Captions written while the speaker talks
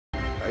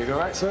Are you all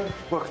right, sir?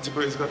 Welcome to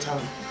Britain's Got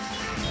Talent.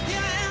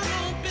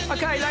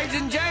 OK,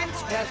 ladies and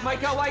gents, let's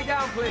make our way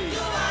down, please.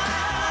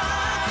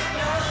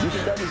 You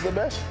think that was the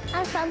best?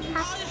 I'm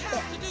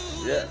fantastic.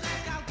 Yeah.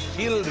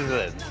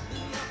 Children.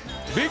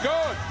 Be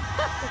good!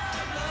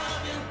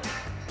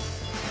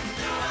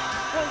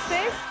 What's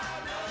this?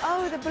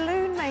 Oh, the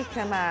balloon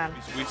maker man.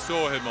 We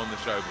saw him on the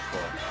show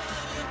before.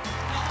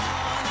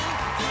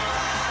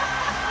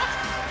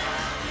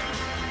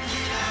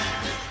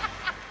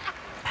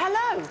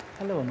 Hello.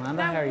 Hello,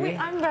 Amanda. How are you?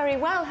 I'm very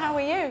well. How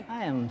are you?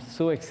 I am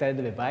so excited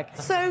to be back.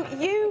 So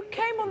you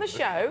came on the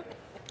show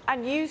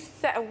and you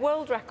set a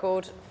world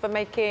record for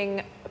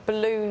making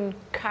balloon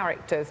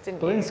characters, didn't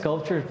you? Balloon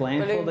sculptures,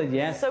 blindfolded,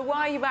 yes. So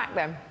why are you back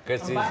then?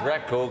 Because his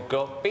record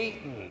got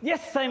beaten.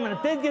 Yes, Simon,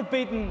 it did get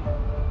beaten.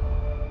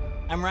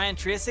 I'm Ryan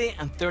Tracey,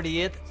 I'm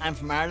 38, I'm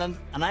from Ireland,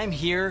 and I'm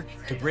here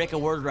to break a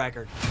world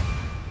record.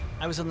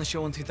 I was on the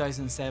show in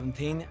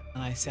 2017,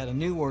 and I set a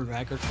new world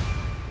record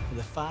for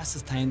the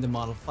fastest time to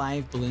model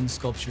 5 balloon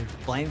sculptures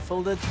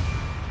blindfolded.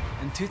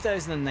 In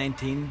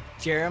 2019,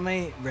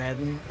 Jeremy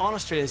Redden on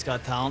Australia's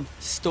Got Talent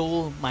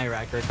stole my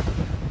record.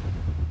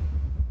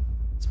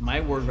 It's my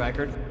world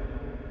record.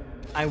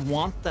 I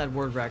want that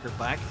world record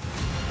back.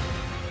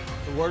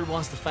 The world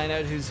wants to find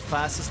out who's the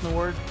fastest in the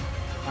world.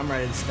 I'm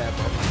ready to step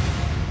up.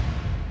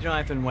 You know,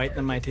 I've been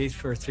whitening my teeth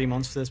for 3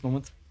 months for this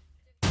moment.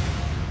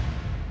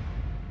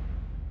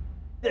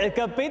 It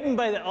got beaten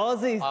by the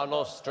Aussies. On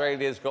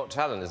Australia's Got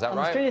Talent, is that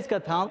right? Australia's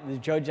Got Talent. The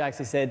judge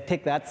actually said,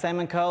 "Take that,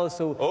 Simon Cowell."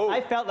 So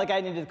I felt like I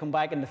needed to come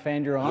back and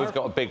defend your honour. We've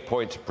got a big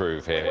point to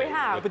prove here. We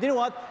have. But you know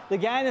what? The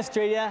guy in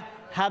Australia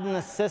had an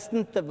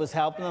assistant that was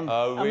helping him.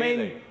 Oh, really? I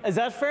mean, is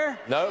that fair?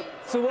 No.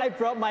 So I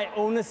brought my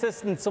own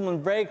assistant,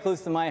 someone very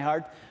close to my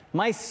heart.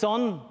 My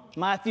son,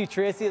 Matthew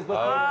Tracey, is with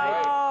me.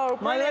 Oh,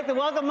 I'd like to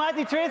welcome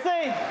Matthew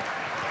Tracey.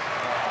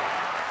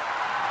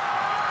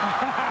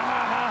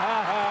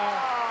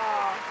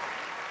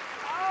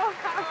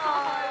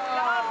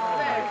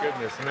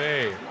 Goodness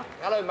me.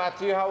 Hello,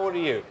 Matthew. How old are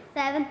you?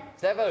 7.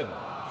 7.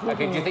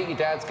 OK, do you think your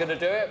dad's going to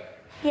do it?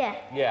 Yeah.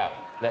 Yeah.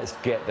 Let's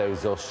get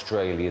those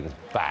Australians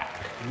back.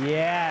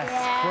 Yes,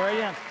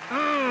 brilliant.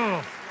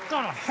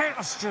 God, I hate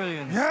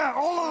Australians. Yeah,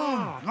 all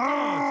of them.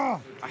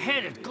 I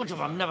hate it. Good job,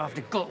 I'll never have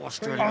to go to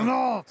Australia. Oh,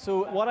 no.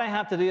 So what I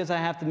have to do is I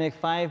have to make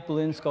 5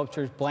 balloon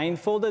sculptures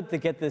blindfolded to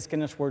get this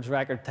Guinness World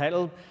Record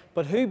title.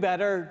 But who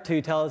better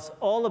to tell us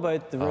all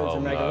about the rules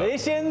and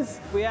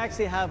regulations? We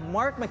actually have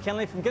Mark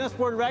McKinley from Guinness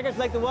World Records. I'd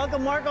like to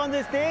welcome Mark on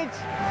the stage.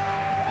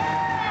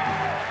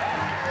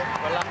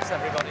 Relax,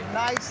 everybody.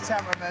 Nice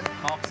temperament.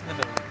 Mark's in the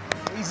building.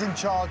 He's in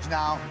charge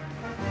now.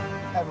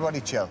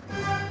 Everybody chill.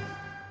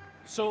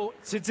 So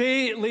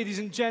today, ladies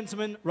and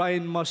gentlemen,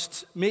 Ryan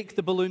must make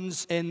the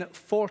balloons in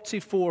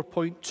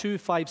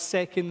 44.25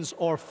 seconds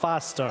or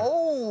faster.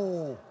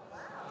 Oh,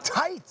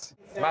 tight.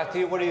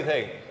 Matthew, what do you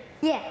think?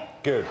 Yeah.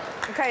 Good.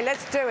 OK,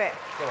 let's do it.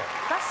 Go on.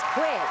 That's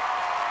quick.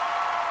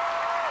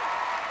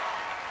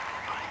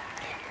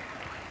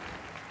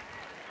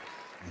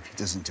 If he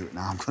doesn't do it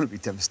now, I'm going to be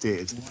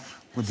devastated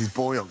with his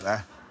boy up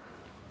there.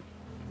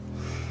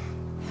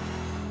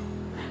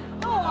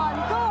 Go on,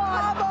 go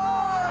on.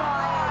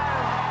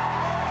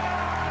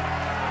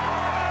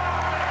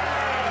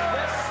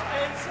 This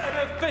is an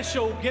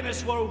official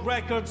Guinness World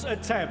Records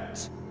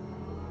attempt.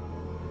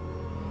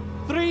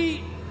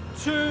 3,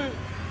 2,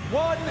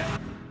 1,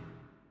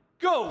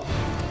 go!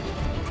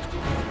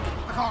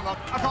 I can't look.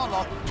 I can't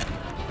look.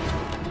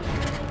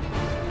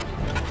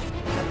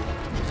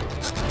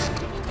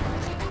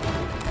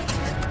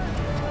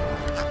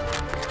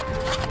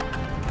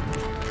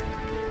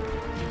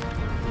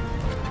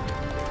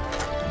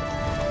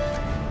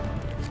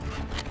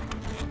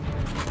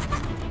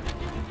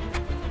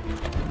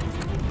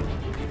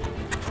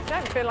 I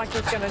don't feel like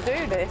he's going to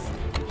do this.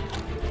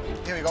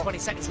 Here we go. 20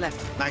 seconds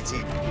left.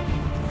 19. Oh,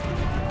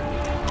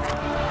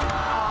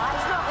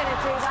 he's not going to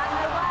do that,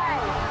 no way.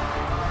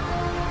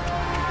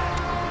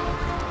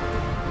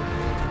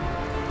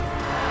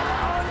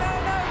 Oh, no,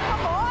 no,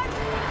 come on.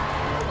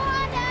 Come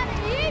on, Daddy,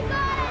 you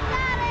got it,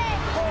 Daddy.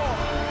 4,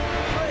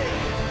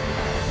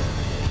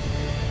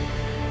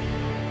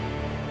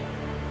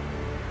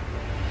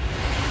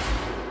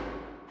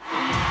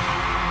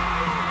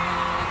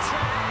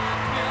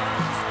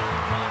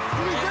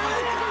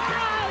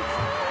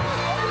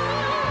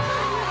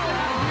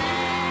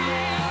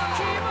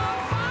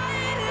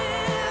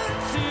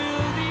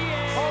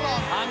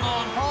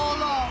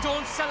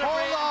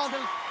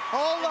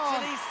 Hold on.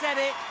 Until he said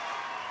it.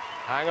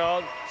 Hang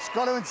on. He's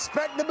got to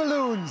inspect the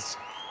balloons.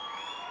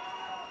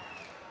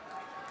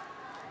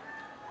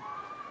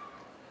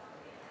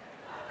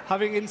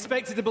 Having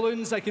inspected the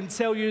balloons, I can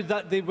tell you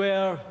that they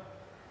were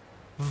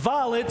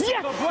valid.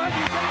 Yes!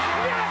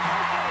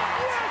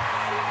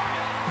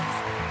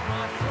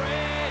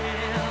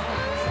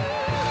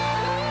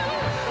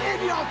 In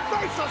your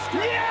face,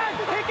 Australia! Yes!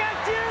 He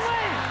got you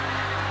away!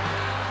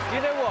 You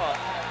know what?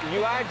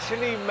 You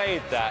actually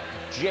made that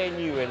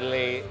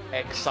genuinely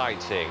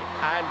exciting.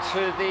 And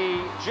to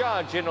the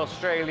judge in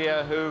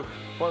Australia who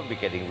won't be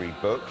getting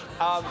rebooked,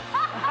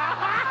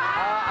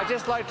 I'd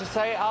just like to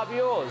say, up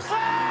yours.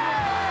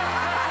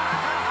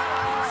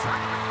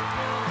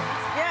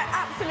 Yeah,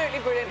 absolutely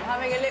brilliant.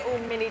 Having a little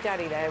mini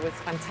daddy there was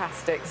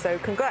fantastic, so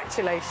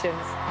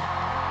congratulations.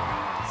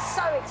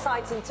 So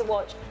exciting to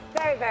watch.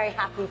 Very, very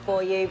happy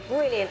for you.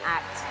 Brilliant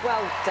act.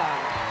 Well done.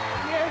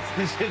 Yes,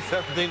 this is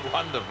something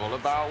wonderful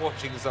about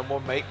watching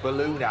someone make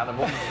balloon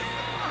animals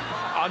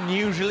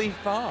unusually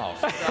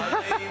fast.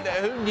 I mean,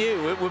 who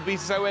knew it would be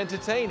so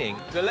entertaining?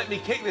 So let me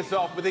kick this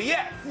off with a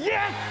yes.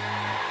 Yes!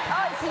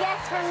 Oh, it's a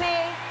yes from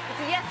me.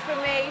 It's a yes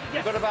from me.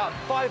 You've got about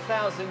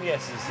 5,000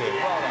 yeses here.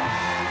 Well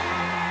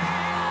done.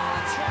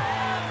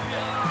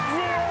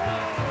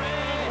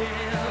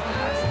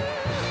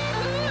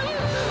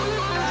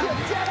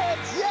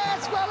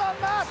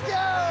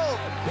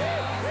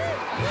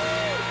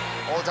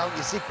 All down to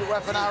your secret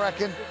weapon, I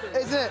reckon,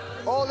 isn't it?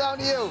 All down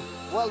to you.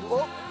 Well,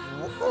 well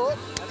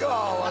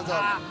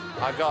done.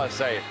 I gotta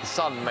say, the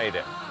son made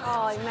it.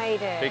 Oh, he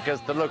made it. Because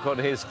the look on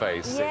his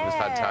face, it was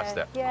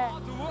fantastic. Yeah.